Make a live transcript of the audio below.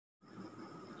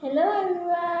Hello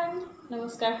everyone.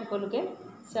 নমস্কাৰ সকলোকে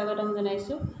স্বাগতম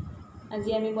জনাইছো। আজি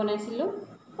আমি বনাইছিলো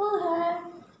poha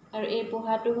আৰু এই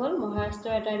পোহাটো হ'ল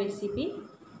মহাৰাষ্ট্ৰৰ এটা ৰেচিপি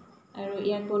আৰু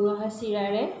ইয়াক বনোৱা হয়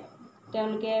চিৰাৰে।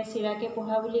 তেওঁলোকে চিৰাকে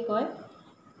পোহা বুলি কয়।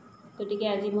 গতিকে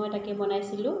আজি মই তাকে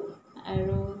বনাইছিলো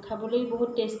আৰু খাবলৈ বহুত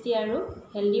টেষ্টি আৰু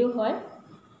হেলদিও হয়।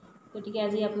 গতিকে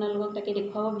আজি আপোনালোকক তাকে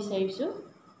দেখুৱাব বিচাৰিছো।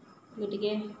 গতিকে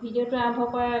ভিডিওটো আৰম্ভ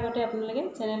কৰাৰ আগতে আপোনালোকে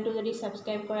চেনেলটো যদি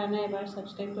সাবস্ক্ৰাইব কৰা নাই এবাৰ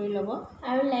সাবস্ক্ৰাইব কৰি ল'ব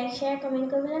আৰু লাইক শেয়াৰ কমেন্ট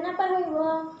কৰিবলৈ নাপাহৰিব।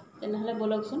 তেনেহলে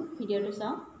বলকচোন ভিডিওটো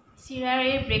চাওঁ। চিৰাৰ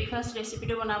এই ব্ৰেকফাষ্ট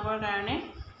ৰেচিপিটো বনাবৰ কাৰণে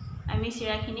আমি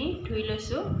চিৰাখিনি ধুই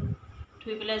লৈছো।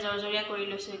 ধুই পেলাই জৰজৰীয়া কৰি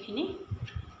লৈছো এখিনি।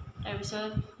 তাৰ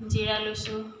পিছত জিৰা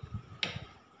লৈছো,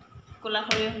 ক'লা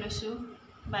সৰিয়হ লৈছো,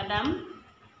 বাদাম,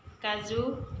 কাজু,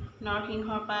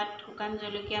 নৰসিংহৰ পাত, শুকান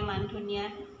জলকীয়া, মান ধনিয়া,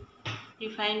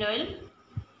 ৰিফাইণ্ড অইল,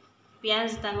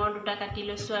 পিঁয়াজ ডাঙৰ দুটা কাটি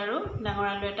লৈছো আৰু ডাঙৰ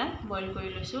আলু এটা বইল কৰি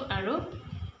লৈছো আৰু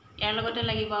ইয়াৰ লগতে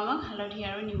লাগিব আমাক হালধি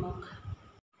আৰু নিমখ।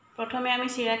 প্ৰথমে আমি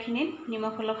চিৰাখিনিত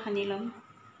নিমখ অলপ সানি ল'ম।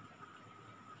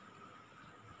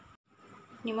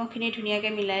 নিমখখিনি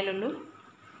ধুনীয়াকৈ মিলাই ল'লো।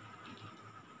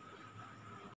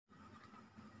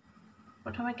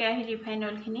 প্ৰথমে কেৰাহীত ৰিফাইণ্ড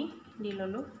অইলখিনি দি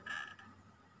ল'লো।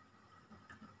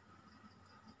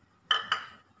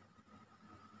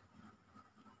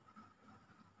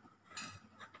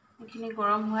 এইখিনি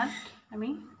গৰম হোৱাত আমি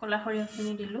ক'লা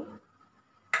সৰিয়হখিনি দিলোঁ।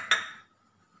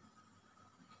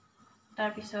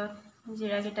 তাৰপিছত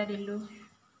জিৰাকেইটা দিলোঁ।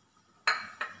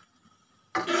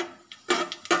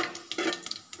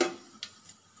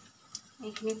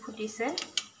 এইখিনি ফুটিছে।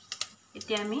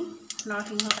 এতিয়া আমি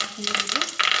নৰসিংহ পাতখিনি দিলোঁ।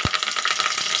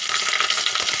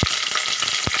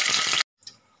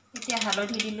 এতিয়া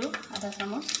হালধি দিলোঁ আধা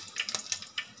চামুচ।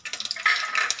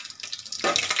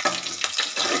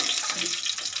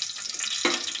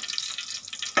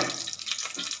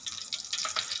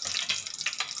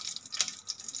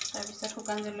 তাৰপিছত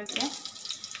শুকান জলকীয়া,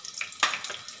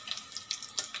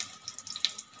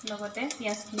 লগতে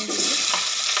পিঁয়াজখিনি দিলোঁ।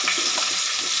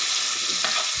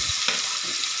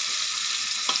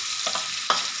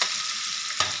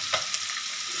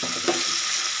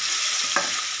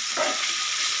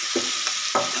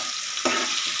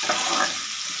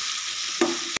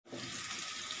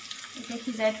 এতিয়া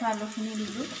সিজাই থোৱা আলুখিনি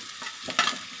দিলোঁ।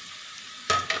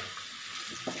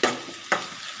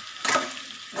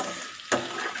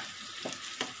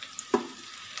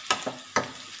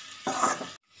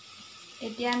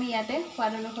 এতিয়া আমি ইয়াতে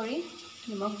সোৱাদ অনুসৰি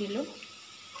নিমখ দিলোঁ।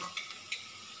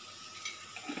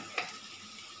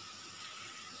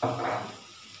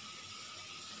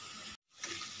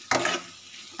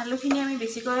 আলুখিনি আমি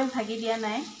বেছিকৈ ভাগি দিয়া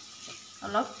নাই,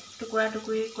 অলপ টুকুৰা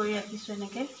টুকুৰি কৰি ৰাখিছোঁ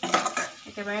এনেকৈ,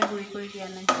 একেবাৰে গুড়ি কৰি দিয়া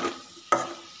নাই।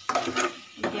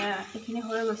 এতিয়া এইখিনি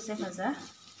হৈ গৈছে ভাজা।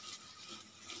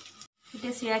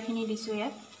 এতিয়া চিৰাখিনি দিছোঁ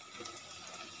ইয়াত।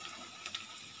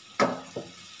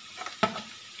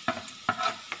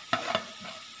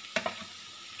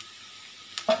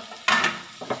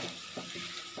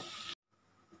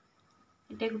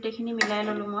 এতিয়া গোটেইখিনি মিলাই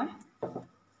ল'লোঁ মই।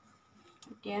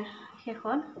 এতিয়া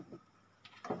শেষত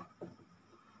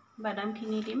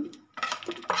বাদামখিনি দিম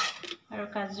আৰু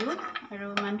কাজু আৰু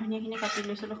মান ধনিয়াখিনি কাটি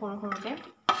লৈছিলোঁ সৰু সৰুকৈ।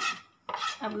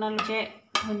 আপোনালোকে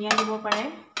ধনিয়া দিব পাৰে,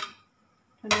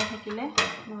 ধনিয়া থাকিলে,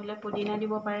 নহ'লে পুদিনা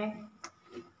দিব পাৰে।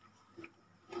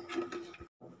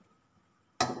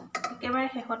 একেবাৰে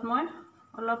শেষত মই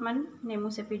অলপমান নেমু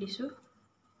চেপি দিছোঁ।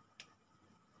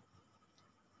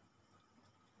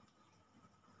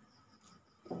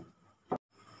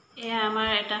 এয়া আমাৰ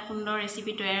এটা সুন্দৰ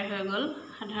ৰেচিপি তৈয়াৰ হৈ গ'ল।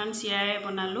 সাধাৰণ চিৰাৰে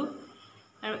বনালোঁ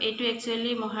আৰু এইটো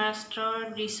একচুৱেলি মহাৰাষ্ট্ৰৰ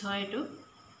ডিছ হয়। এইটো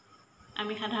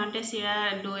আমি সাধাৰণতে চিৰা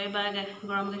দৈ বা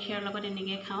গৰম গাখীৰৰ লগত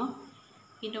এনেকৈ খাওঁ,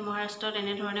 কিন্তু মহাৰাষ্ট্ৰত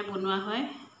এনেধৰণে বনোৱা হয়,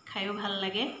 খায়ো ভাল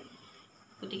লাগে।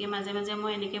 গতিকে মাজে মাজে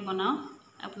মই এনেকৈ বনাওঁ,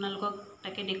 আপোনালোকক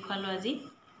তাকে দেখুৱালোঁ আজি।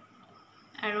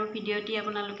 আৰু ভিডিঅ'টি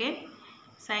আপোনালোকে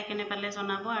চাই কেনে পালে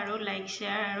জনাব আৰু লাইক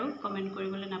শ্বেয়াৰ আৰু কমেণ্ট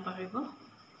কৰিবলৈ নাপাহৰিব।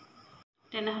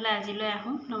 তেনেহ'লে আজিলৈ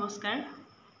আহোঁ। নমস্কাৰ।